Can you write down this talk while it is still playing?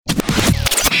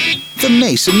The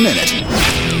Mason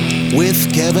Minute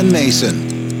with Kevin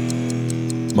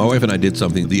Mason. My wife and I did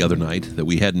something the other night that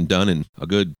we hadn't done in a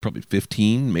good probably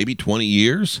 15, maybe 20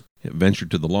 years.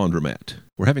 Ventured to the laundromat.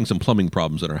 We're having some plumbing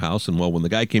problems in our house, and when the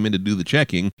guy came in to do the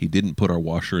checking, he didn't put our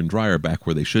washer and dryer back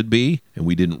where they should be, and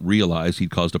we didn't realize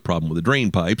he'd caused a problem with the drain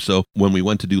pipe, so when we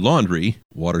went to do laundry,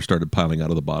 water started piling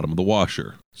out of the bottom of the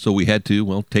washer. So we had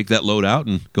to, take that load out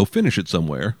and go finish it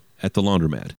somewhere at the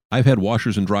laundromat. I've had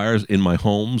washers and dryers in my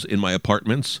homes, in my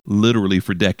apartments, literally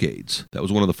for decades. That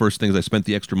was one of the first things I spent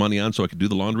the extra money on so I could do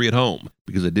the laundry at home,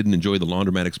 because I didn't enjoy the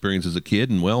laundromat experience as a kid,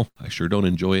 and I sure don't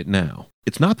enjoy it now.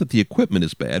 It's not that the equipment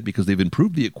is bad, because they've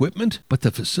improved the equipment, but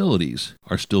the facilities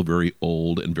are still very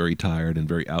old and very tired and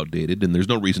very outdated, and there's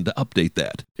no reason to update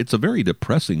that. It's a very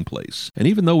depressing place. And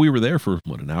even though we were there for,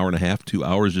 an hour and a half, 2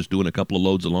 hours just doing a couple of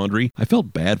loads of laundry, I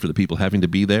felt bad for the people having to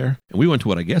be there. And we went to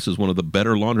what I guess is one of the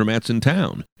better laundromats in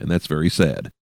town, and that's very sad.